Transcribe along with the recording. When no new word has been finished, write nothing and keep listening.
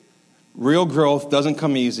Real growth doesn't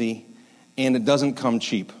come easy, and it doesn't come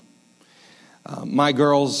cheap. My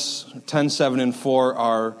girls, 10, 7, and 4,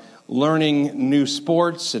 are learning new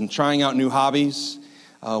sports and trying out new hobbies.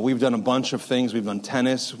 We've done a bunch of things. We've done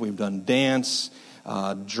tennis, we've done dance,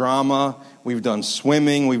 drama, we've done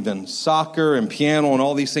swimming, we've done soccer and piano, and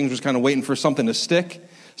all these things. We're just kind of waiting for something to stick,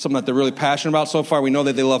 something that they're really passionate about. So far, we know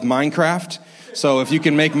that they love Minecraft. So if you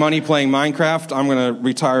can make money playing Minecraft, I'm going to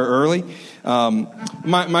retire early.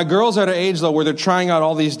 My girls are at an age, though, where they're trying out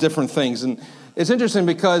all these different things. And it's interesting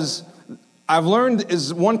because I've learned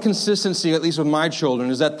is one consistency, at least with my children,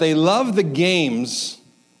 is that they love the games,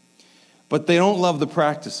 but they don't love the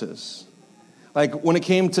practices. Like when it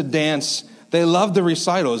came to dance, they love the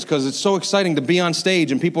recitals because it's so exciting to be on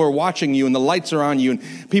stage and people are watching you and the lights are on you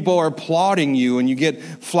and people are applauding you and you get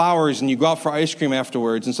flowers and you go out for ice cream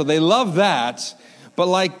afterwards. And so they love that, but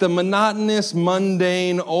like the monotonous,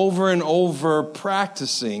 mundane, over and over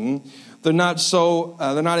practicing, they're not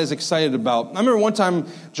as excited about. I remember one time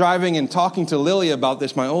driving and talking to Lilia about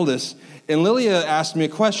this, my oldest, and Lilia asked me a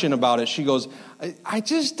question about it. She goes, I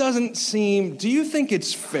just doesn't seem, do you think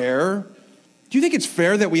it's fair? Do you think it's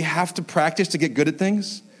fair that we have to practice to get good at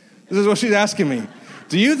things? This is what she's asking me.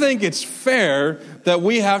 Do you think it's fair that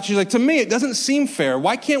we have, she's like, to me, it doesn't seem fair.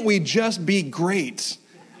 Why can't we just be great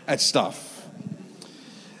at stuff?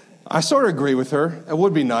 I sort of agree with her. It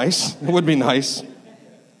would be nice. It would be nice.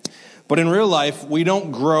 But in real life, we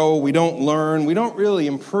don't grow, we don't learn, we don't really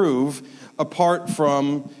improve apart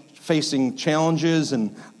from facing challenges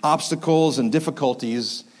and obstacles and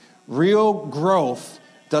difficulties. Real growth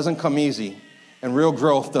doesn't come easy. And real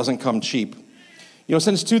growth doesn't come cheap. You know,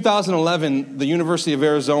 since 2011, the University of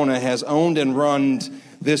Arizona has owned and run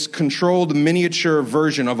this controlled miniature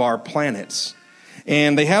version of our planets.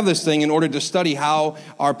 And they have this thing in order to study how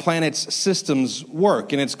our planet's systems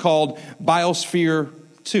work. And it's called Biosphere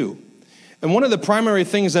 2. And one of the primary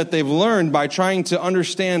things that they've learned by trying to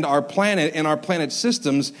understand our planet and our planet's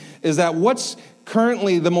systems is that what's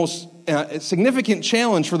currently the most significant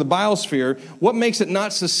challenge for the biosphere, what makes it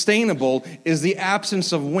not sustainable, is the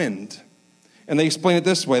absence of wind. And they explain it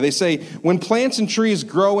this way. They say, when plants and trees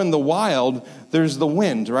grow in the wild, there's the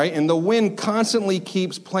wind, right? And the wind constantly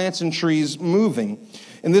keeps plants and trees moving.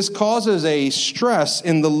 And this causes a stress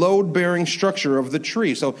in the load-bearing structure of the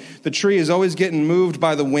tree. So the tree is always getting moved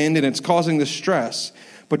by the wind, and it's causing the stress.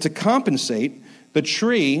 But to compensate, the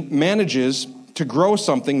tree manages to grow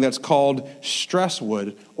something that's called stress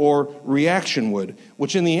wood or reaction wood,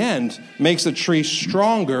 which in the end makes the tree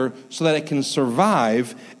stronger so that it can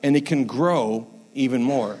survive and it can grow even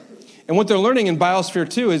more. And what they're learning in Biosphere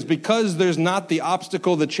 2 is because there's not the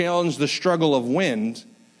obstacle, the challenge, the struggle of wind,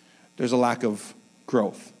 there's a lack of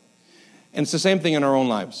growth. And it's the same thing in our own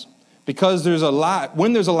lives. Because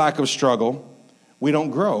when there's a lack of struggle, we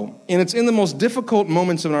don't grow. And it's in the most difficult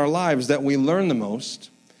moments in our lives that we learn the most,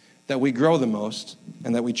 that we grow the most,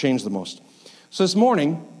 and that we change the most. So this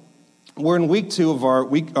morning, we're in week 2 of our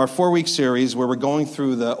 4-week series where we're going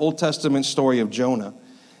through the Old Testament story of Jonah.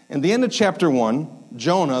 And the end of chapter 1,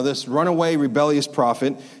 Jonah, this runaway rebellious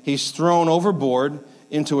prophet, he's thrown overboard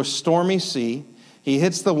into a stormy sea. He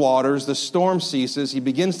hits the waters, the storm ceases, he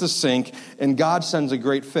begins to sink, and God sends a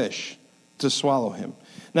great fish to swallow him.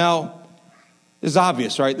 Now, it's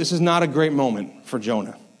obvious, right? This is not a great moment for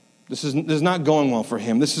Jonah. This is not going well for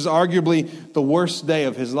him. This is arguably the worst day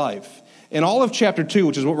of his life. And all of chapter 2,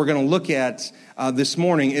 which is what we're going to look at this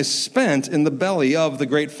morning, is spent in the belly of the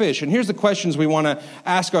great fish. And here's the questions we want to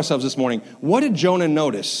ask ourselves this morning. What did Jonah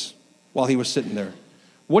notice while he was sitting there?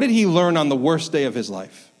 What did he learn on the worst day of his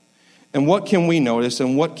life? And what can we notice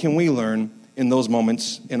and what can we learn in those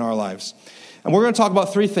moments in our lives? And we're going to talk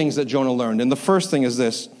about 3 things that Jonah learned. And the first thing is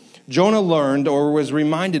this. Jonah learned or was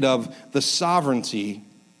reminded of the sovereignty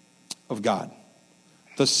of God.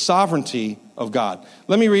 The sovereignty of God.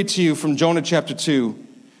 Let me read to you from Jonah chapter 2,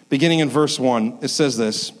 beginning in verse 1. It says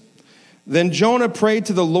this. Then Jonah prayed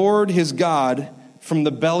to the Lord his God from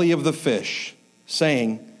the belly of the fish,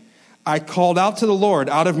 saying, I called out to the Lord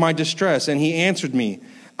out of my distress, and he answered me.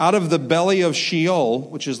 Out of the belly of Sheol,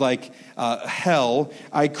 which is like hell,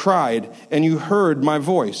 I cried, and you heard my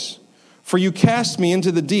voice. For you cast me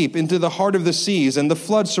into the deep, into the heart of the seas, and the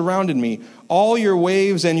flood surrounded me. All your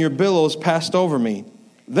waves and your billows passed over me.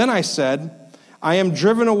 Then I said, I am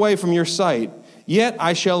driven away from your sight, yet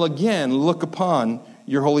I shall again look upon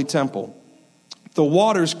your holy temple. The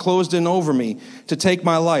waters closed in over me to take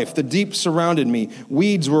my life. The deep surrounded me.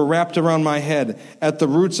 Weeds were wrapped around my head at the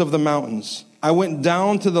roots of the mountains. I went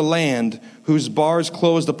down to the land whose bars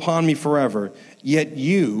closed upon me forever. Yet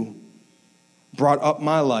you brought up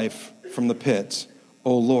my life from the pit,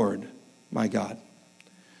 O Lord, my God.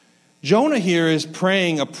 Jonah here is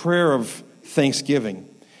praying a prayer of thanksgiving.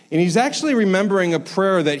 And he's actually remembering a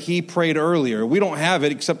prayer that he prayed earlier. We don't have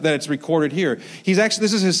it except that it's recorded here.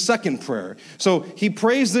 This is his second prayer. So he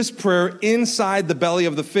prays this prayer inside the belly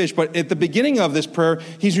of the fish. But at the beginning of this prayer,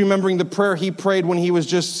 he's remembering the prayer he prayed when he was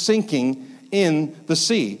just sinking in the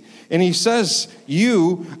sea. And he says,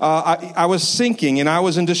 I was sinking and I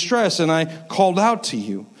was in distress and I called out to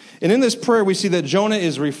you. And in this prayer, we see that Jonah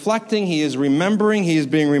is reflecting, he is remembering, he is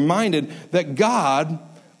being reminded that God,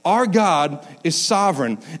 our God, is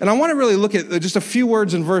sovereign. And I want to really look at just a few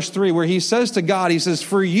words in verse 3 where he says to God, he says,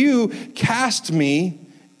 "For you cast me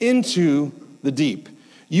into the deep."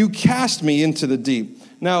 You cast me into the deep.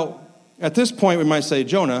 Now, at this point, we might say,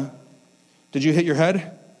 Jonah, did you hit your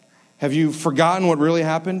head? Have you forgotten what really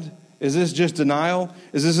happened? Is this just denial?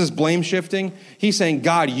 Is this blame shifting? He's saying,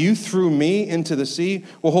 God, you threw me into the sea.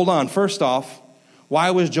 Well, hold on. First off, why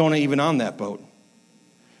was Jonah even on that boat?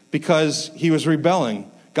 Because he was rebelling.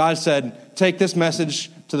 God said, take this message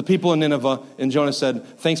to the people in Nineveh. And Jonah said,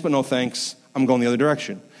 thanks, but no thanks. I'm going the other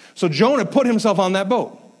direction. So Jonah put himself on that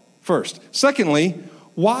boat first. Secondly,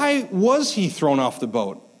 why was he thrown off the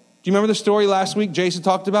boat? Do you remember the story last week Jason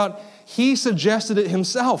talked about? He suggested it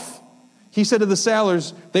himself. He said to the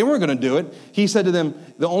sailors, they weren't going to do it. He said to them,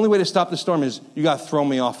 the only way to stop the storm is you got to throw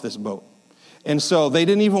me off this boat. And so they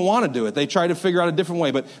didn't even want to do it. They tried to figure out a different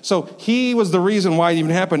way. But so he was the reason why it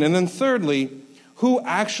even happened. And then thirdly, who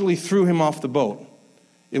actually threw him off the boat?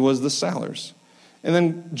 It was the sailors. And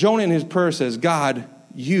then Jonah in his prayer says, God,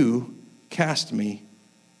 you cast me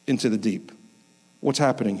into the deep. What's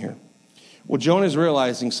happening here? Well, Jonah is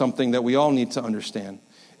realizing something that we all need to understand.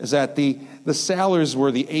 Is that the sailors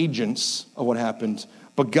were the agents of what happened,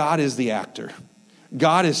 but God is the actor.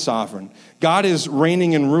 God is sovereign. God is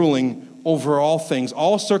reigning and ruling over all things,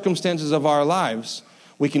 all circumstances of our lives.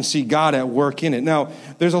 We can see God at work in it. Now,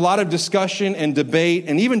 there's a lot of discussion and debate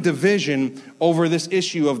and even division over this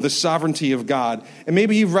issue of the sovereignty of God. And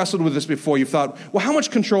maybe you've wrestled with this before. You've thought, well, how much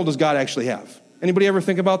control does God actually have? Anybody ever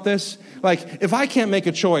think about this? Like, if I can't make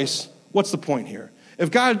a choice, what's the point here? If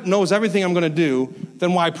God knows everything I'm going to do,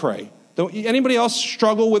 then why pray? Don't anybody else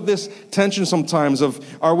struggle with this tension sometimes of,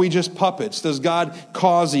 are we just puppets? Does God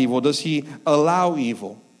cause evil? Does he allow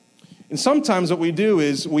evil? And sometimes what we do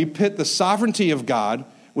is we pit the sovereignty of God,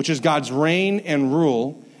 which is God's reign and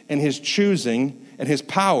rule and his choosing and his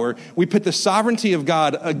power. We pit the sovereignty of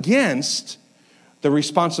God against the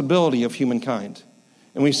responsibility of humankind.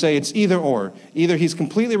 And we say it's either or. Either he's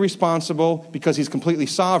completely responsible because he's completely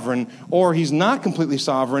sovereign, or he's not completely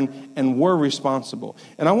sovereign and we're responsible.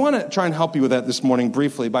 And I want to try and help you with that this morning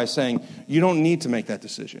briefly by saying you don't need to make that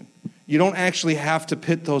decision. You don't actually have to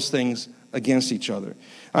pit those things against each other.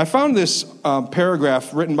 I found this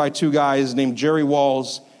paragraph written by two guys named Jerry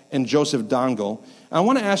Walls and Joseph Dongel. I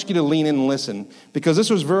want to ask you to lean in and listen because this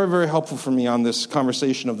was very, very helpful for me on this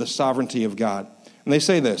conversation of the sovereignty of God. And they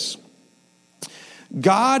say this: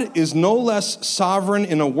 God is no less sovereign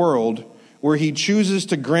in a world where he chooses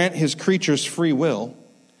to grant his creatures free will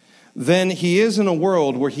than he is in a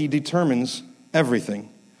world where he determines everything.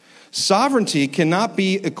 Sovereignty cannot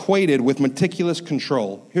be equated with meticulous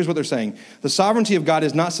control. Here's what they're saying. The sovereignty of God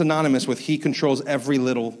is not synonymous with he controls every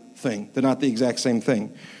little thing. They're not the exact same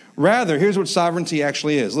thing. Rather, here's what sovereignty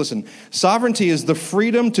actually is. Listen, sovereignty is the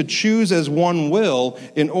freedom to choose as one will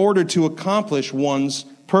in order to accomplish one's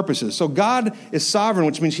purposes. So God is sovereign,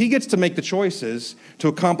 which means he gets to make the choices to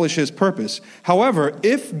accomplish his purpose. However,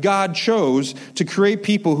 if God chose to create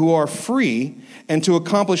people who are free and to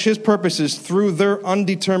accomplish his purposes through their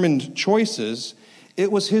undetermined choices, it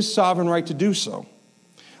was his sovereign right to do so.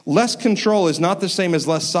 Less control is not the same as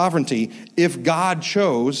less sovereignty if God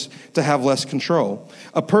chose to have less control.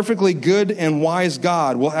 A perfectly good and wise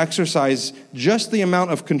God will exercise just the amount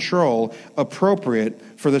of control appropriate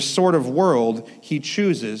for the sort of world he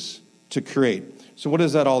chooses to create. So what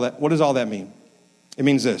does all that mean? It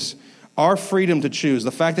means this: our freedom to choose.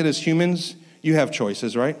 The fact that as humans, you have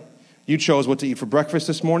choices, right? You chose what to eat for breakfast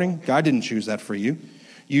this morning. God didn't choose that for you.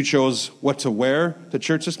 You chose what to wear to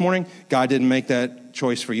church this morning. God didn't make that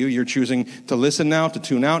choice for you. You're choosing to listen now, to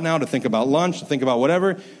tune out now, to think about lunch, to think about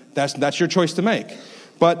whatever. That's your choice to make.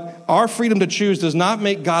 But our freedom to choose does not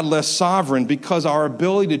make God less sovereign because our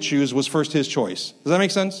ability to choose was first his choice. Does that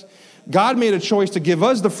make sense? God made a choice to give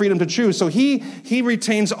us the freedom to choose. So he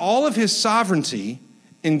retains all of his sovereignty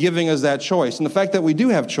in giving us that choice. And the fact that we do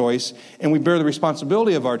have choice and we bear the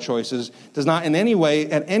responsibility of our choices does not in any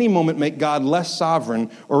way, at any moment, make God less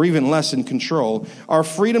sovereign or even less in control. Our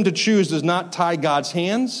freedom to choose does not tie God's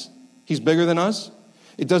hands. He's bigger than us.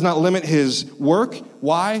 It does not limit his work.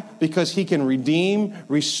 Why? Because he can redeem,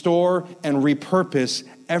 restore, and repurpose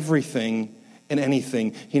everything and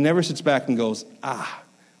anything. He never sits back and goes,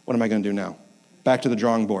 what am I going to do now? Back to the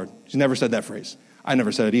drawing board. He's never said that phrase. I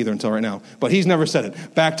never said it either until right now. But he's never said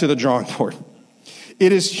it. Back to the drawing board.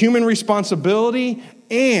 It is human responsibility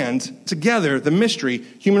and, together, the mystery,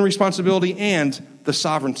 human responsibility and the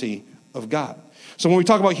sovereignty of God. So when we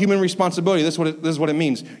talk about human responsibility, this is what it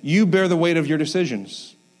means. You bear the weight of your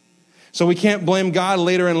decisions. So we can't blame God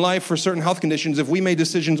later in life for certain health conditions if we made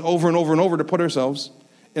decisions over and over and over to put ourselves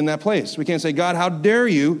in that place. We can't say, God, how dare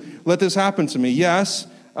you let this happen to me? Yes,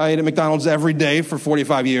 I ate at McDonald's every day for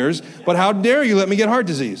 45 years, but how dare you let me get heart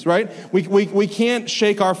disease, right? We can't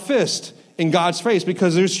shake our fist in God's face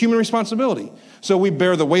because there's human responsibility. So we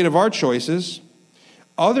bear the weight of our choices.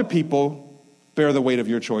 Other people bear the weight of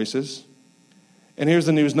your choices. And here's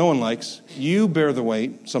the news no one likes. You bear the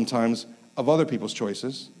weight, sometimes, of other people's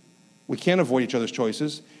choices. We can't avoid each other's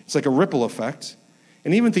choices. It's like a ripple effect.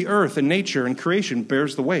 And even the earth and nature and creation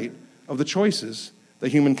bears the weight of the choices that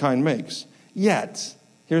humankind makes. Yet,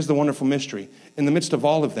 here's the wonderful mystery. In the midst of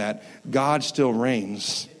all of that, God still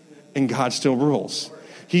reigns and God still rules.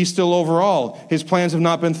 He's still over all. His plans have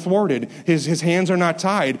not been thwarted. His hands are not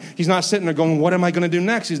tied. He's not sitting there going, what am I going to do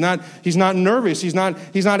next? He's not nervous. He's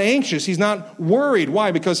not anxious. He's not worried.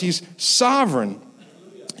 Why? Because he's sovereign.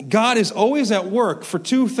 God is always at work for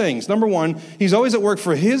two things. Number one, he's always at work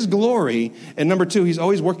for his glory. And number two, he's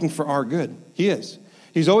always working for our good. He is.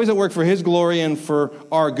 He's always at work for his glory and for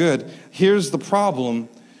our good. Here's the problem.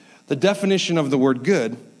 The definition of the word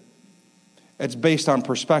good, it's based on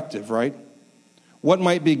perspective, right? What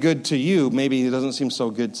might be good to you, maybe it doesn't seem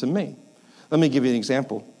so good to me. Let me give you an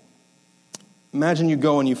example. Imagine you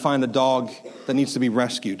go and you find a dog that needs to be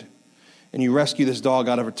rescued. And you rescue this dog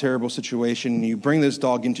out of a terrible situation. And you bring this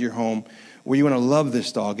dog into your home where you want to love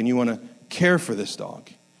this dog and you want to care for this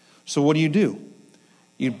dog. So what do?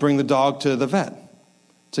 You bring the dog to the vet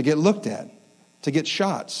to get looked at, to get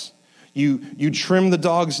shots. You trim the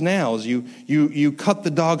dog's nails. You cut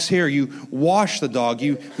the dog's hair. You wash the dog.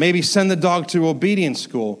 You maybe send the dog to obedience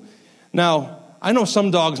school. Now, I know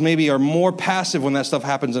some dogs maybe are more passive when that stuff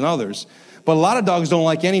happens than others, but a lot of dogs don't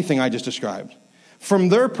like anything I just described. From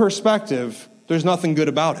their perspective, there's nothing good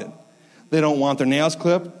about it. They don't want their nails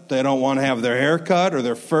clipped. They don't want to have their hair cut or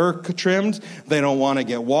their fur trimmed. They don't want to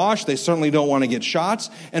get washed. They certainly don't want to get shots.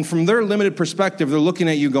 And from their limited perspective, they're looking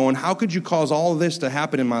at you going, how could you cause all of this to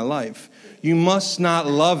happen in my life? You must not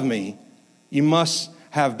love me. You must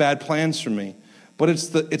have bad plans for me. But it's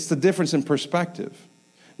the difference in perspective.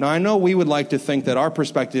 Now, I know we would like to think that our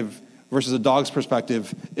perspective versus a dog's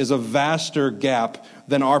perspective is a vaster gap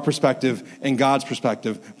than our perspective and God's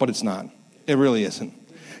perspective, but it's not. It really isn't.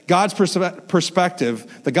 God's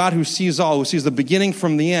perspective, the God who sees all, who sees the beginning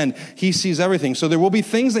from the end, he sees everything. So there will be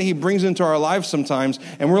things that he brings into our lives sometimes,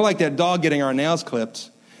 and we're like that dog getting our nails clipped,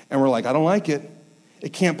 and we're like, I don't like it.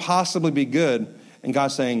 It can't possibly be good. And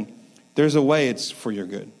God's saying, there's a way it's for your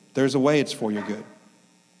good. There's a way it's for your good.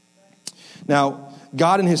 Now,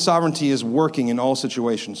 God in his sovereignty is working in all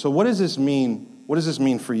situations. So what does this mean? What does this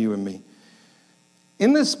mean for you and me?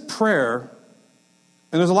 In this prayer,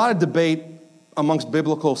 and there's a lot of debate amongst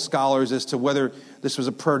biblical scholars as to whether this was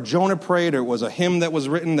a prayer Jonah prayed or it was a hymn that was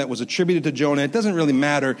written that was attributed to Jonah. It doesn't really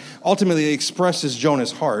matter. Ultimately, it expresses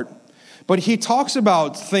Jonah's heart. But he talks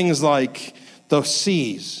about things like the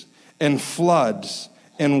seas and floods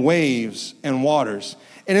and waves and waters.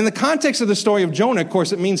 And in the context of the story of Jonah, of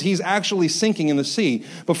course, it means he's actually sinking in the sea.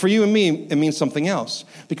 But for you and me, it means something else.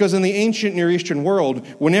 Because in the ancient Near Eastern world,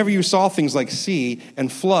 whenever you saw things like sea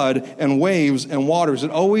and flood and waves and waters,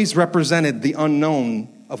 it always represented the unknown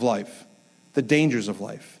of life, the dangers of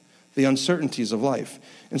life, the uncertainties of life.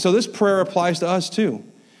 And so this prayer applies to us too.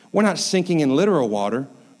 We're not sinking in literal water.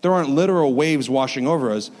 There aren't literal waves washing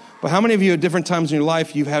over us. But how many of you at different times in your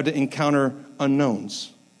life you've had to encounter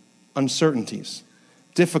unknowns, uncertainties,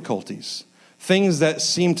 difficulties, things that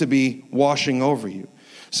seem to be washing over you?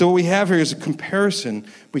 So what we have here is a comparison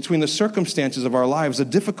between the circumstances of our lives, the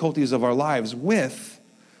difficulties of our lives, with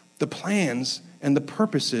the plans and the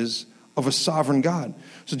purposes of a sovereign God.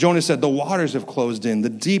 So Jonah said, the waters have closed in, the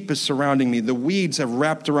deep is surrounding me, the weeds have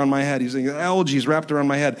wrapped around my head. He's saying, the algae is wrapped around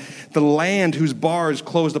my head, the land whose bars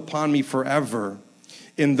closed upon me forever.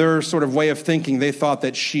 In their sort of way of thinking, they thought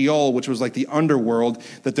that Sheol, which was like the underworld,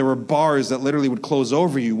 that there were bars that literally would close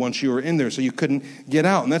over you once you were in there, so you couldn't get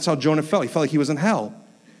out. And that's how Jonah felt. He felt like he was in hell.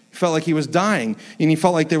 He felt like he was dying, and he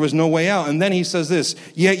felt like there was no way out. And then he says this,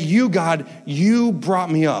 yet you, God, you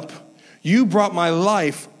brought me up. You brought my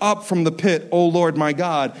life up from the pit, O Lord my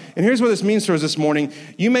God. And here's what this means for us this morning.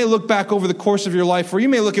 You may look back over the course of your life, or you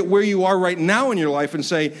may look at where you are right now in your life and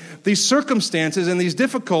say, these circumstances and these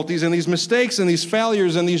difficulties and these mistakes and these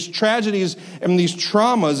failures and these tragedies and these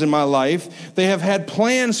traumas in my life, they have had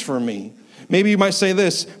plans for me. Maybe you might say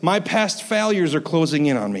this, my past failures are closing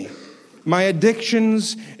in on me. My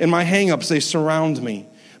addictions and my hang-ups, they surround me.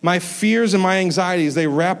 My fears and my anxieties, they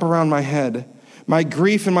wrap around my head. My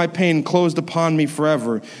grief and my pain closed upon me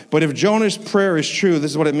forever. But if Jonah's prayer is true,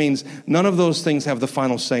 this is what it means. None of those things have the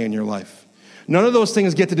final say in your life. None of those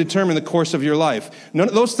things get to determine the course of your life. None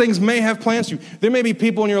of those things may have plans for you. There may be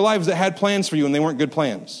people in your lives that had plans for you and they weren't good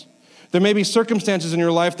plans. There may be circumstances in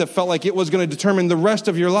your life that felt like it was going to determine the rest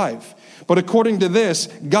of your life. But according to this,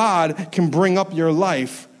 God can bring up your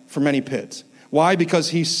life from any pit. Why? Because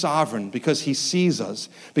he's sovereign, because he sees us,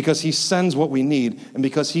 because he sends what we need, and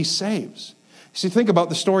because he saves. See, think about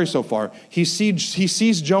the story so far. He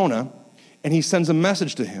sees Jonah, and he sends a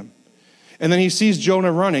message to him. And then he sees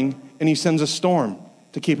Jonah running, and he sends a storm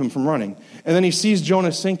to keep him from running. And then he sees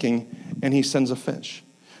Jonah sinking, and he sends a fish.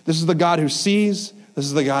 This is the God who sees. This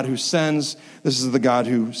is the God who sends. This is the God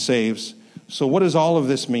who saves. So what does all of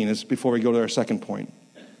this mean? Is before we go to our second point.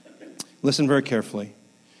 Listen very carefully.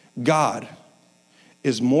 God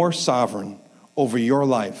is more sovereign over your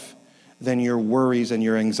life than your worries and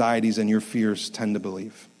your anxieties and your fears tend to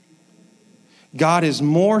believe. God is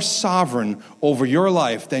more sovereign over your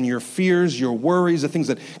life than your fears, your worries, the things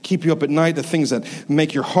that keep you up at night, the things that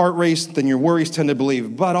make your heart race than your worries tend to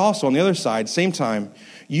believe. But also, on the other side, same time,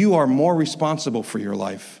 you are more responsible for your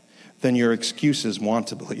life than your excuses want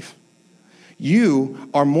to believe.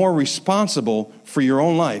 You are more responsible for your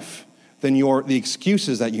own life than the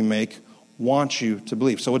excuses that you make want you to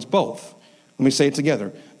believe. So it's both. Let me say it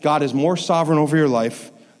together. God is more sovereign over your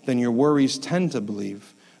life than your worries tend to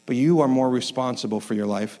believe, but you are more responsible for your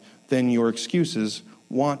life than your excuses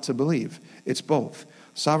want to believe. It's both.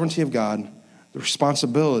 Sovereignty of God, the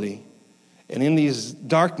responsibility, and in these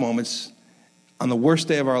dark moments, on the worst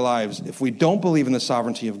day of our lives, if we don't believe in the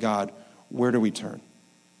sovereignty of God, where do we turn?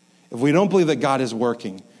 If we don't believe that God is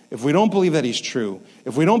working, if we don't believe that he's true,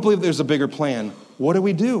 if we don't believe there's a bigger plan, what do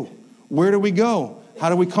we do? Where do we go? How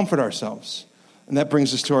do we comfort ourselves? And that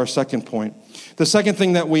brings us to our second point. The second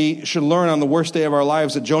thing that we should learn on the worst day of our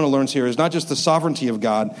lives that Jonah learns here is not just the sovereignty of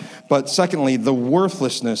God, but secondly, the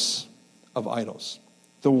worthlessness of idols.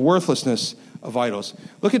 The worthlessness of idols.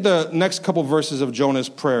 Look at the next couple verses of Jonah's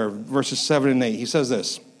prayer, verses 7 and 8. He says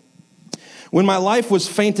this, "When my life was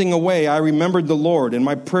fainting away, I remembered the Lord, and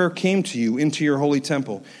my prayer came to you into your holy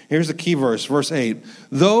temple." Here's the key verse, verse 8.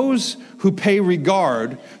 "Those who pay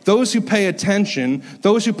regard, those who pay attention,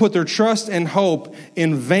 those who put their trust and hope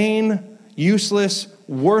in vain, useless,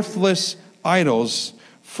 worthless idols,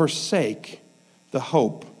 forsake the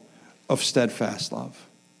hope of steadfast love."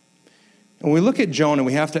 And when we look at Jonah,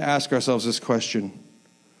 we have to ask ourselves this question.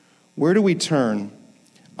 Where do we turn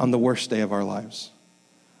on the worst day of our lives?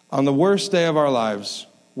 On the worst day of our lives,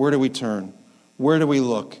 where do we turn? Where do we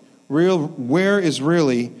look? Where is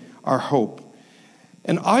really our hope?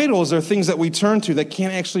 And idols are things that we turn to that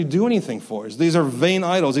can't actually do anything for us. These are vain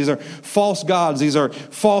idols. These are false gods. These are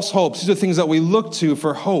false hopes. These are things that we look to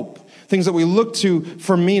for hope, things that we look to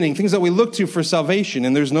for meaning, things that we look to for salvation,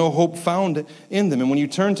 and there's no hope found in them. And when you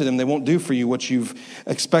turn to them, they won't do for you what you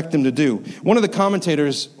expect them to do. One of the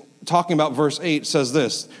commentators talking about verse 8 says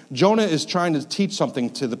this. Jonah is trying to teach something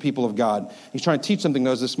to the people of God. He's trying to teach something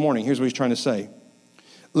to us this morning. Here's what he's trying to say.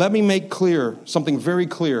 Let me make clear, something very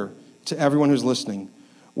clear to everyone who's listening.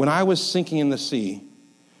 When I was sinking in the sea,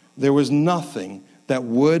 there was nothing that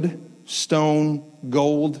wood, stone,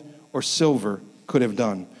 gold, or silver could have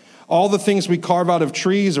done. All the things we carve out of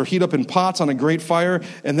trees or heat up in pots on a great fire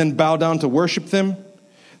and then bow down to worship them,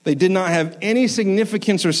 they did not have any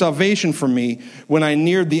significance or salvation for me when I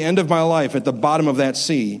neared the end of my life at the bottom of that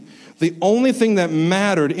sea. The only thing that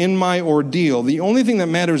mattered in my ordeal, the only thing that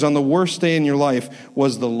matters on the worst day in your life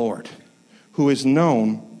was the Lord, who is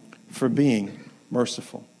known for being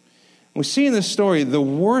merciful. We see in this story the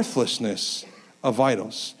worthlessness of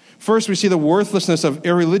idols. First, we see the worthlessness of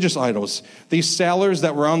irreligious idols. These sailors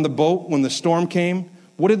that were on the boat when the storm came,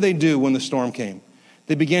 what did they do when the storm came?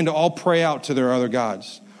 They began to all pray out to their other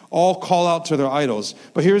gods, all call out to their idols.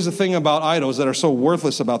 But here's the thing about idols that are so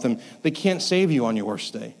worthless about them. They can't save you on your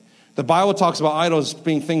worst day. The Bible talks about idols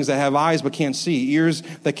being things that have eyes but can't see, ears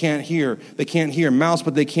that can't hear, mouths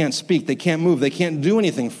but they can't speak, they can't move, they can't do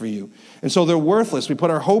anything for you. And so they're worthless. We put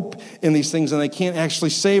our hope in these things and they can't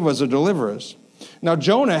actually save us or deliver us. Now,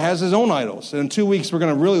 Jonah has his own idols, and in 2 weeks we're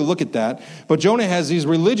going to really look at that. But Jonah has these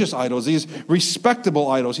religious idols, these respectable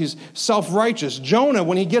idols. He's self-righteous. Jonah,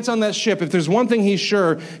 when he gets on that ship, if there's one thing he's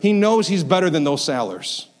sure, he knows he's better than those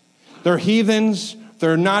sailors. They're heathens.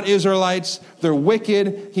 They're not Israelites. They're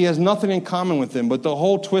wicked. He has nothing in common with them. But the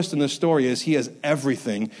whole twist in this story is he has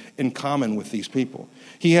everything in common with these people.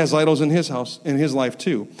 He has idols in his house, in his life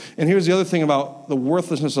too. And here's the other thing about the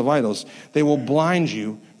worthlessness of idols. They will blind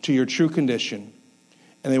you to your true condition,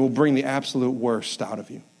 and they will bring the absolute worst out of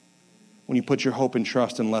you when you put your hope and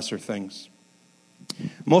trust in lesser things.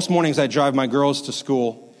 Most mornings I drive my girls to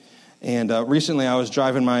school, and recently I was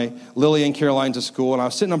driving my Lily and Caroline to school, and I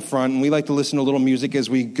was sitting up front, and we like to listen to a little music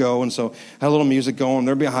as we go, and so I had a little music going,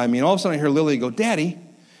 they're behind me, and all of a sudden I hear Lily go, "Daddy,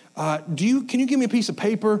 can you give me a piece of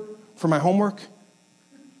paper for my homework?"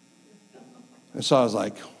 And so I was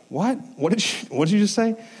like, "What? What did you just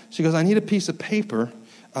say?" She goes, "I need a piece of paper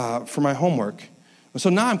for my homework." And so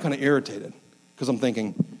now I'm kind of irritated because I'm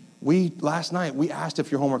thinking, last night we asked if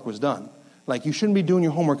your homework was done. Like, you shouldn't be doing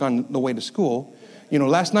your homework on the way to school.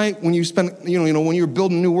 Last night when you spent, when you were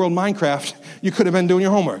building New World Minecraft, you could have been doing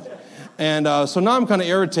your homework. And so now I'm kind of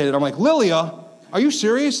irritated. I'm like, "Lilia, are you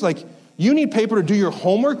serious? Like, you need paper to do your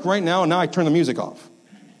homework right now?" And now I turn the music off.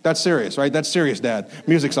 That's serious, right? That's serious, Dad.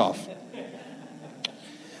 Music's off.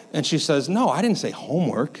 And she says, "No, I didn't say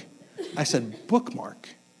homework. I said bookmark.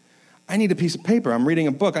 I need a piece of paper. I'm reading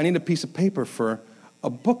a book. I need a piece of paper for a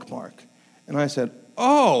bookmark." And I said,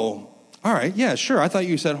 "Oh, all right, yeah, sure. I thought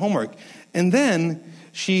you said homework." And then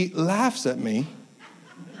she laughs at me.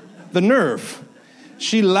 The nerve.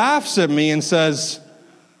 She laughs at me and says,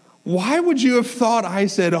 "Why would you have thought I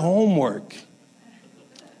said homework?"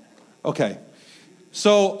 Okay,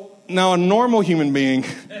 so now a normal human being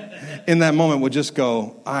in that moment would just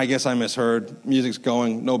go, "I guess I misheard. Music's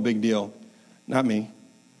going, no big deal." Not me.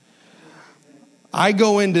 I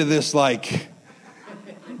go into this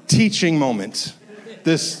teaching moment,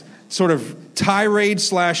 this sort of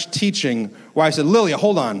tirade/teaching where I said, "Lilia,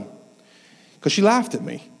 hold on." Because she laughed at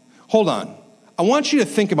me. "Hold on. I want you to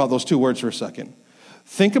think about those two words for a second.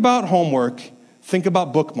 Think about homework, think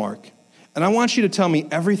about bookmark, and I want you to tell me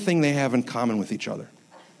everything they have in common with each other."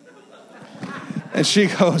 And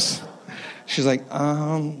she's like,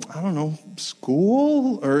 "I don't know,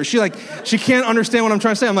 school?" Or she can't understand what I'm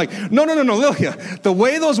trying to say. I'm like, no, Lilia. The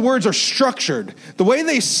way those words are structured, the way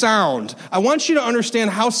they sound, I want you to understand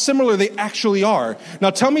how similar they actually are. Now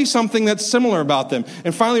tell me something that's similar about them.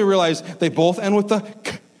 And finally I realized they both end with the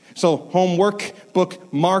k. So homework,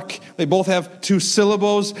 bookmark, they both have two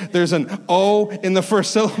syllables. There's an O in the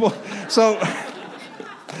first syllable. So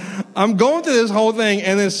I'm going through this whole thing,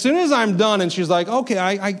 and as soon as I'm done, and she's like, "Okay,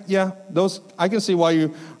 I can see why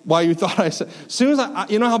you thought I said." As soon as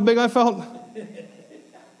you know how big I felt?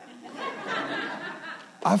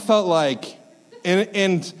 I felt like,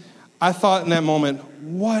 and I thought in that moment,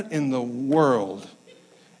 what in the world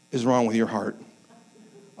is wrong with your heart?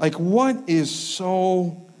 Like, what is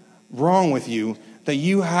so wrong with you that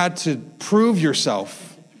you had to prove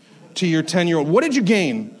yourself to your 10-year-old? What did you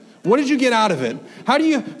gain? What did you get out of it? How do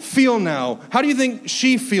you feel now? How do you think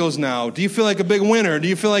she feels now? Do you feel like a big winner? Do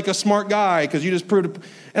you feel like a smart guy because you just proved it?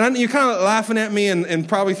 And you're kind of laughing at me and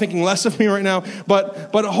probably thinking less of me right now.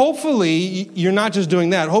 But hopefully you're not just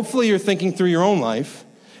doing that. Hopefully you're thinking through your own life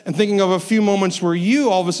and thinking of a few moments where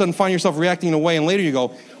you all of a sudden find yourself reacting in a way, and later you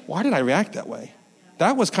go, "Why did I react that way?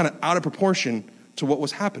 That was kind of out of proportion to what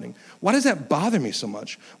was happening. Why does that bother me so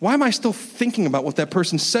much? Why am I still thinking about what that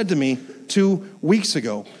person said to me 2 weeks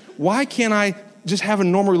ago? Why can't I just have a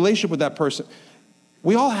normal relationship with that person?"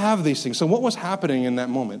 We all have these things. So what was happening in that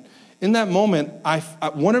moment? In that moment,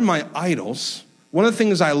 one of my idols, one of the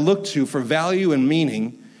things I look to for value and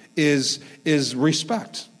meaning is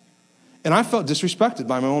respect. And I felt disrespected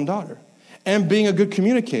by my own daughter. And being a good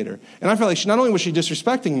communicator. And I felt like not only was she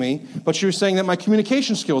disrespecting me, but she was saying that my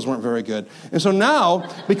communication skills weren't very good. And so now,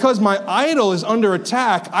 because my idol is under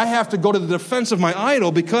attack, I have to go to the defense of my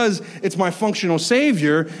idol because it's my functional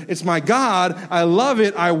savior. It's my God. I love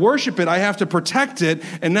it. I worship it. I have to protect it.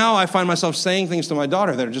 And now I find myself saying things to my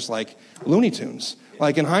daughter that are just like Looney Tunes.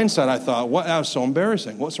 Like in hindsight, I thought, that was so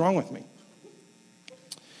embarrassing. What's wrong with me?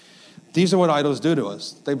 These are what idols do to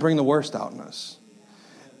us. They bring the worst out in us.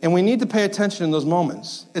 And we need to pay attention in those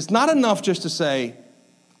moments. It's not enough just to say,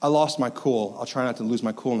 "I lost my cool. I'll try not to lose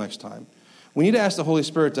my cool next time." We need to ask the Holy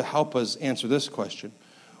Spirit to help us answer this question.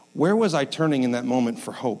 Where was I turning in that moment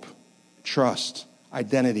for hope, trust,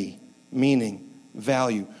 identity, meaning,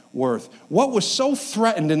 value, worth? What was so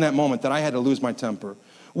threatened in that moment that I had to lose my temper?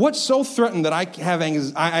 What's so threatened that I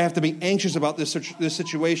have to be anxious about this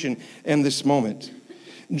situation in this moment?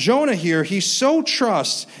 Jonah here, he so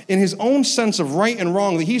trusts in his own sense of right and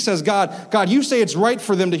wrong that he says, God, you say it's right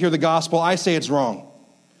for them to hear the gospel. I say it's wrong.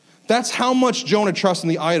 That's how much Jonah trusts in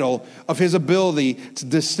the idol of his ability to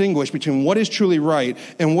distinguish between what is truly right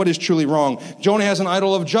and what is truly wrong. Jonah has an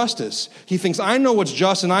idol of justice. He thinks, I know what's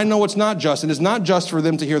just and I know what's not just. It is not just for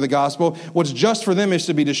them to hear the gospel. What's just for them is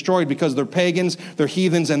to be destroyed because they're pagans, they're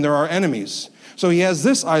heathens, and they're our enemies. So he has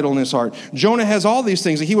this idol in his heart. Jonah has all these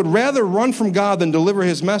things. He would rather run from God than deliver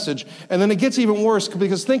his message. And then it gets even worse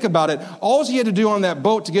because think about it. All he had to do on that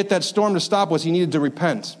boat to get that storm to stop was he needed to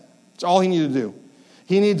repent. That's all he needed to do.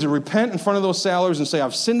 He needed to repent in front of those sailors and say,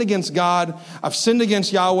 I've sinned against God, I've sinned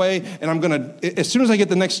against Yahweh, and I'm going to, as soon as I get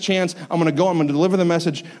the next chance, I'm going to deliver the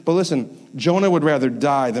message. But listen, Jonah would rather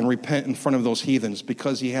die than repent in front of those heathens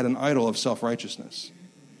because he had an idol of self-righteousness.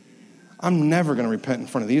 I'm never going to repent in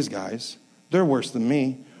front of these guys. They're worse than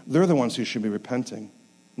me. They're the ones who should be repenting.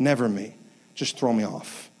 Never me. Just throw me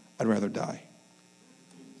off. I'd rather die.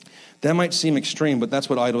 That might seem extreme, but that's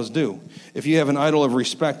what idols do. If you have an idol of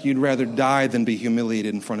respect, you'd rather die than be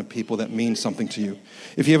humiliated in front of people that mean something to you.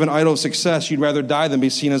 If you have an idol of success, you'd rather die than be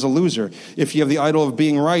seen as a loser. If you have the idol of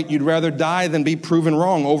being right, you'd rather die than be proven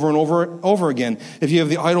wrong over and over again. If you have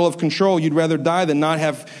the idol of control, you'd rather die than not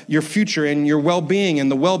have your future and your well-being and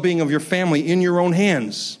the well-being of your family in your own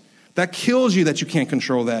hands. That kills you that you can't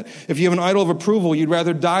control that. If you have an idol of approval, you'd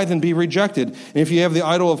rather die than be rejected. And if you have the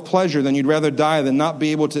idol of pleasure, then you'd rather die than not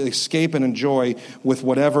be able to escape and enjoy with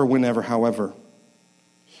whatever, whenever, however.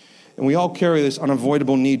 And we all carry this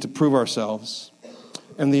unavoidable need to prove ourselves.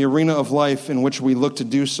 And the arena of life in which we look to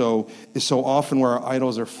do so is so often where our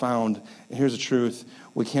idols are found. And here's the truth.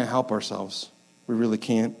 We can't help ourselves. We really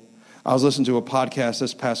can't. I was listening to a podcast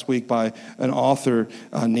this past week by an author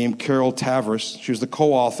named Carol Tavris. She was the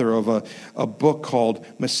co-author of a book called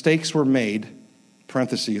Mistakes Were Made,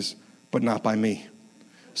 parentheses, but not by me.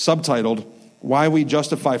 Subtitled, Why We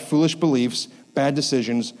Justify Foolish Beliefs, Bad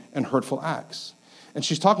Decisions, and Hurtful Acts. And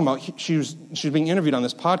she's talking about, she's being interviewed on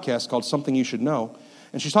this podcast called Something You Should Know.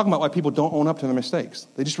 And she's talking about why people don't own up to their mistakes.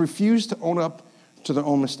 They just refuse to own up to their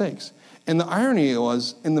own mistakes. And the irony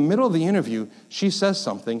was, in the middle of the interview, she says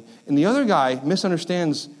something, and the other guy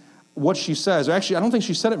misunderstands what she says. Actually, I don't think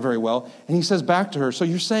she said it very well. And he says back to her, so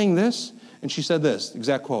you're saying this? And she said this,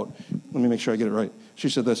 exact quote. Let me make sure I get it right. She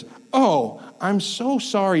said this, oh, I'm so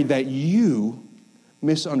sorry that you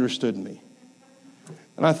misunderstood me.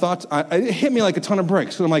 And I thought, it hit me like a ton of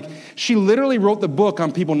bricks. So I'm like, she literally wrote the book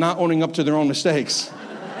on people not owning up to their own mistakes.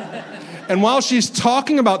 And while she's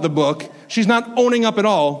talking about the book, she's not owning up at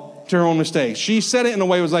all to her own mistakes. She said it in a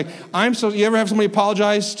way, it was like, you ever have somebody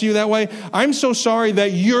apologize to you that way? I'm so sorry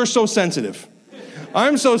that you're so sensitive.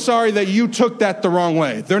 I'm so sorry that you took that the wrong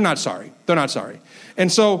way. They're not sorry. They're not sorry. And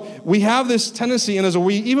so we have this tendency, and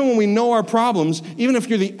even when we know our problems, even if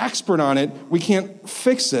you're the expert on it, we can't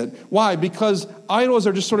fix it. Why? Because idols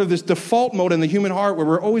are just sort of this default mode in the human heart where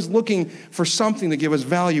we're always looking for something to give us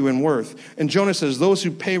value and worth. And Jonah says, those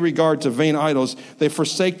who pay regard to vain idols, they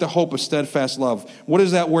forsake the hope of steadfast love. What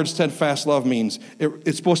does that word steadfast love means?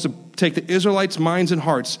 It's supposed to take the Israelites' minds and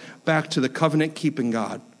hearts back to the covenant-keeping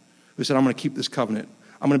God who said, I'm going to keep this covenant.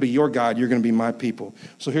 I'm going to be your God. You're going to be my people.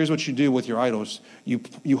 So here's what you do with your idols.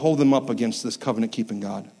 You hold them up against this covenant-keeping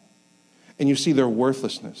God. And you see their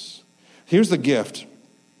worthlessness. Here's the gift.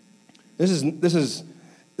 This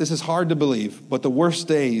is hard to believe, but the worst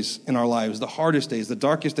days in our lives, the hardest days, the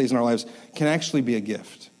darkest days in our lives can actually be a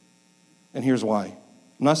gift. And here's why. I'm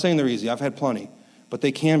not saying they're easy. I've had plenty. But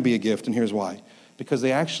they can be a gift, and here's why. Because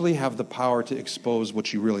they actually have the power to expose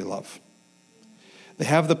what you really love. They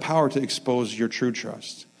have the power to expose your true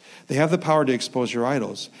trust. They have the power to expose your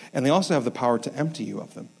idols. And they also have the power to empty you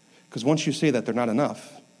of them. Because once you see that they're not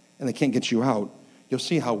enough and they can't get you out, you'll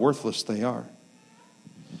see how worthless they are.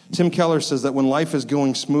 Tim Keller says that when life is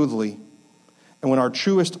going smoothly and when our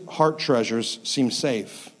truest heart treasures seem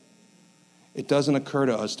safe, it doesn't occur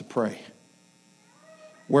to us to pray.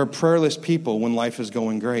 We're prayerless people when life is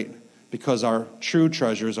going great because our true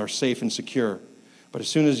treasures are safe and secure. But as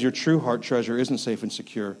soon as your true heart treasure isn't safe and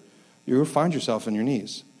secure, you'll find yourself on your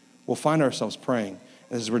knees. We'll find ourselves praying.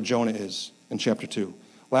 And this is where Jonah is in chapter 2.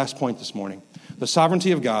 Last point this morning. The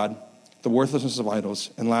sovereignty of God, the worthlessness of idols,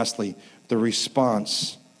 and lastly, the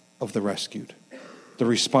response of the rescued. The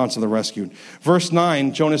response of the rescued. Verse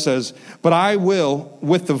 9, Jonah says, but I will,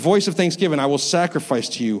 with the voice of thanksgiving, I will sacrifice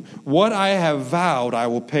to you. What I have vowed, I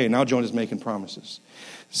will pay. Now Jonah's making promises.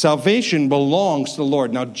 Salvation belongs to the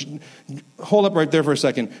Lord. Now, hold up right there for a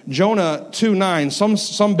second. Jonah 2:9,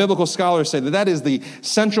 some biblical scholars say that is the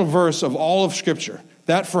central verse of all of Scripture.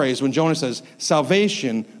 That phrase, when Jonah says,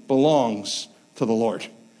 salvation belongs to the Lord.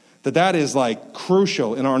 That is like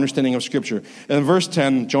crucial in our understanding of Scripture. And in verse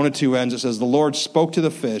 10, Jonah 2 ends, it says, the Lord spoke to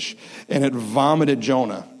the fish, and it vomited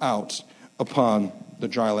Jonah out upon the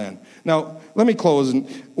dry land. Now, let me close. And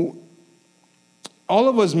all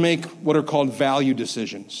of us make what are called value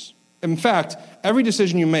decisions. In fact, every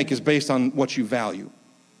decision you make is based on what you value.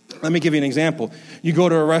 Let me give you an example. You go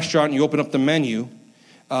to a restaurant and you open up the menu.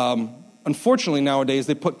 Unfortunately, nowadays,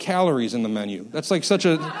 they put calories in the menu. That's like such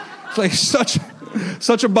a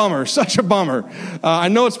bummer, such a bummer. I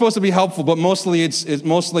know it's supposed to be helpful, but mostly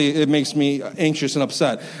it makes me anxious and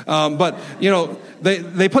upset. But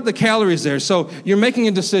they put the calories there, so you're making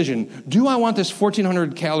a decision. Do I want this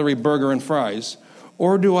 1,400 calorie burger and fries,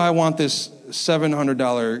 or do I want this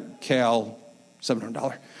 $700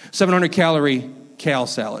 calorie kale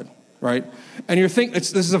salad? Right? And you're thinking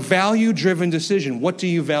this is a value-driven decision. What do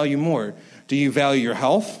you value more? Do you value your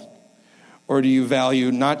health? Or do you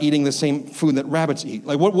value not eating the same food that rabbits eat?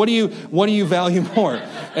 Like, what do you value more?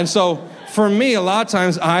 And so, for me, a lot of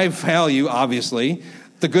times I value, obviously,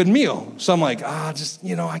 the good meal. So I'm like, I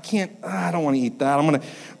don't want to eat that.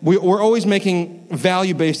 We're always making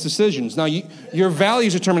value-based decisions. Now, your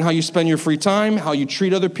values determine how you spend your free time, how you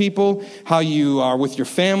treat other people, how you are with your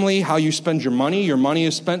family, how you spend your money. Your money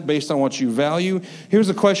is spent based on what you value. Here's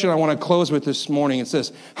a question I want to close with this morning. It's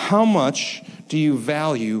this: how much do you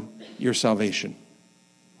value your salvation?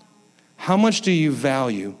 How much do you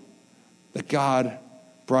value that God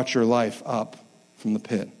brought your life up from the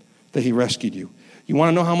pit, that he rescued you? You want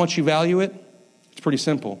to know how much you value it? It's pretty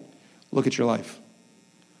simple. Look at your life.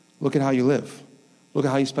 Look at how you live. Look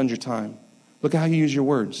at how you spend your time. Look at how you use your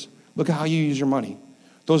words. Look at how you use your money.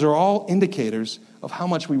 Those are all indicators of how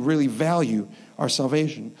much we really value our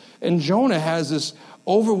salvation. And Jonah has this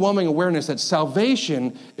overwhelming awareness that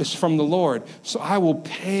salvation is from the Lord. So I will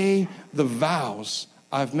pay the vows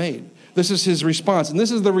I've made. This is his response. And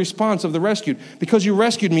this is the response of the rescued. Because you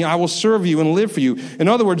rescued me, I will serve you and live for you. In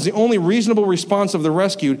other words, the only reasonable response of the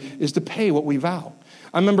rescued is to pay what we vow.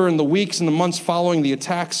 I remember in the weeks and the months following the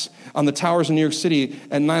attacks on the towers in New York City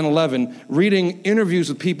at 9/11, reading interviews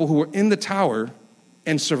with people who were in the tower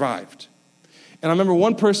and survived. And I remember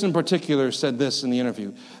one person in particular said this in the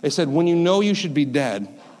interview. They said, when you know you should be dead,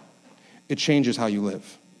 it changes how you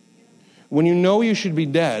live. When you know you should be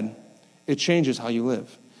dead, it changes how you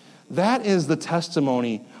live. That is the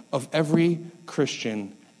testimony of every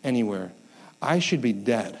Christian anywhere. I should be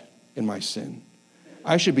dead in my sin.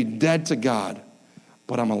 I should be dead to God,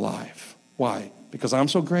 but I'm alive. Why? Because I'm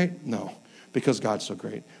so great? No. Because God's so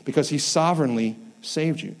great. Because he sovereignly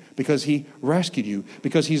saved you. Because he rescued you.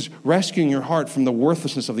 Because he's rescuing your heart from the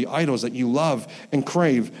worthlessness of the idols that you love and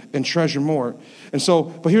crave and treasure more. And so,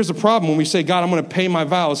 but here's the problem. When we say, God, I'm going to pay my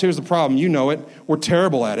vows, here's the problem. You know it. We're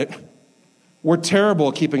terrible at it. We're terrible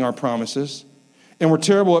at keeping our promises. And we're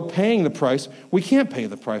terrible at paying the price. We can't pay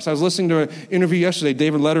the price. I was listening to an interview yesterday.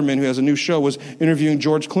 David Letterman, who has a new show, was interviewing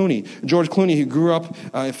George Clooney. George Clooney, who grew up,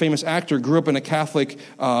 a famous actor, grew up in a Catholic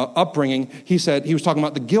upbringing. He said he was talking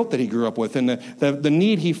about the guilt that he grew up with and the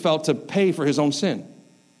need he felt to pay for his own sin.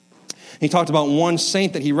 He talked about one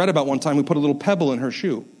saint that he read about one time who put a little pebble in her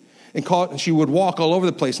shoe. And she would walk all over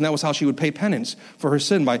the place, and that was how she would pay penance for her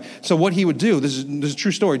sin. So what he would do, this is a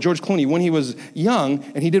true story, George Clooney, when he was young,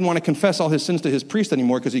 and he didn't want to confess all his sins to his priest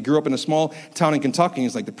anymore because he grew up in a small town in Kentucky, and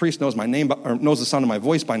he's like, the priest knows my name, or knows the sound of my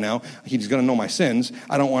voice by now. He's going to know my sins.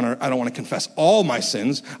 I don't want to confess all my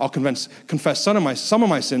sins. I'll confess some of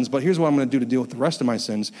my sins, but here's what I'm going to do to deal with the rest of my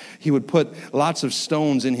sins. He would put lots of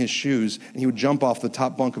stones in his shoes, and he would jump off the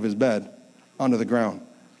top bunk of his bed onto the ground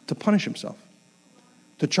to punish himself,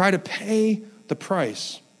 to try to pay the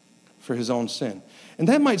price for his own sin. And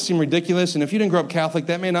that might seem ridiculous, and if you didn't grow up Catholic,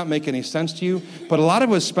 that may not make any sense to you, but a lot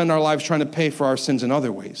of us spend our lives trying to pay for our sins in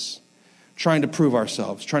other ways, trying to prove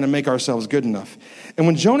ourselves, trying to make ourselves good enough. And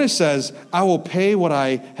when Jonah says, I will pay what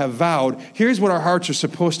I have vowed, here's what our hearts are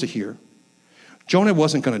supposed to hear. Jonah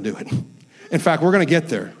wasn't going to do it. In fact, we're going to get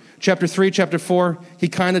there. Chapter 3, chapter 4, he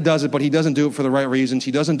kind of does it, but he doesn't do it for the right reasons.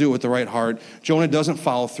 He doesn't do it with the right heart. Jonah doesn't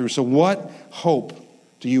follow through. So what hope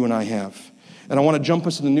do you and I have? And I want to jump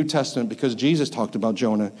us to the New Testament because Jesus talked about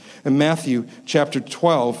Jonah. In Matthew chapter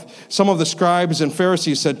 12, some of the scribes and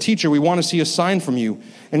Pharisees said, Teacher, we want to see a sign from you.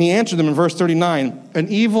 And he answered them in verse 39, An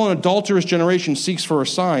evil and adulterous generation seeks for a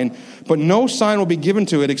sign, but no sign will be given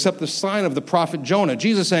to it except the sign of the prophet Jonah.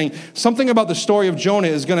 Jesus saying, something about the story of Jonah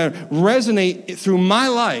is going to resonate through my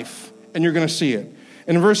life, and you're going to see it.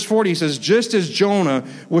 And in verse 40, he says, Just as Jonah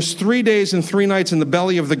was 3 days and 3 nights in the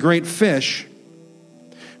belly of the great fish,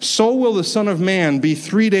 so will the Son of Man be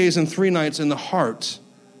 3 days and 3 nights in the heart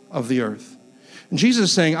of the earth. And Jesus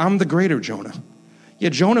is saying, I'm the greater Jonah.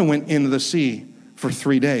 Yet Jonah went into the sea for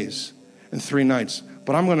 3 days and 3 nights,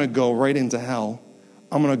 but I'm going to go right into hell.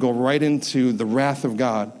 I'm going to go right into the wrath of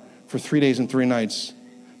God for 3 days and 3 nights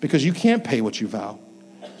because you can't pay what you vow.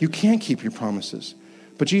 You can't keep your promises.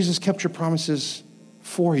 But Jesus kept your promises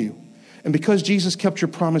for you. And because Jesus kept your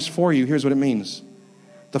promise for you, here's what it means.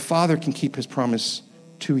 The Father can keep his promise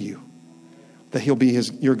to you, that he'll be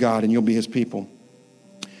your God and you'll be his people.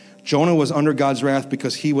 Jonah was under God's wrath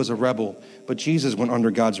because he was a rebel, but Jesus went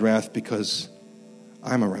under God's wrath because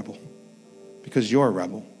I'm a rebel, because you're a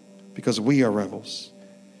rebel, because we are rebels.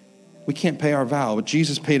 We can't pay our vow, but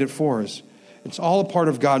Jesus paid it for us. It's all a part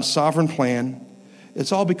of God's sovereign plan.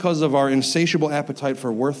 It's all because of our insatiable appetite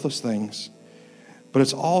for worthless things. But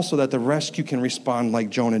it's also that the rescue can respond like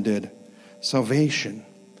Jonah did. Salvation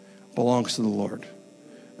belongs to the Lord,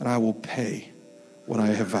 and I will pay what I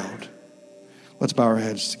have vowed. Let's bow our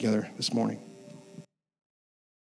heads together this morning.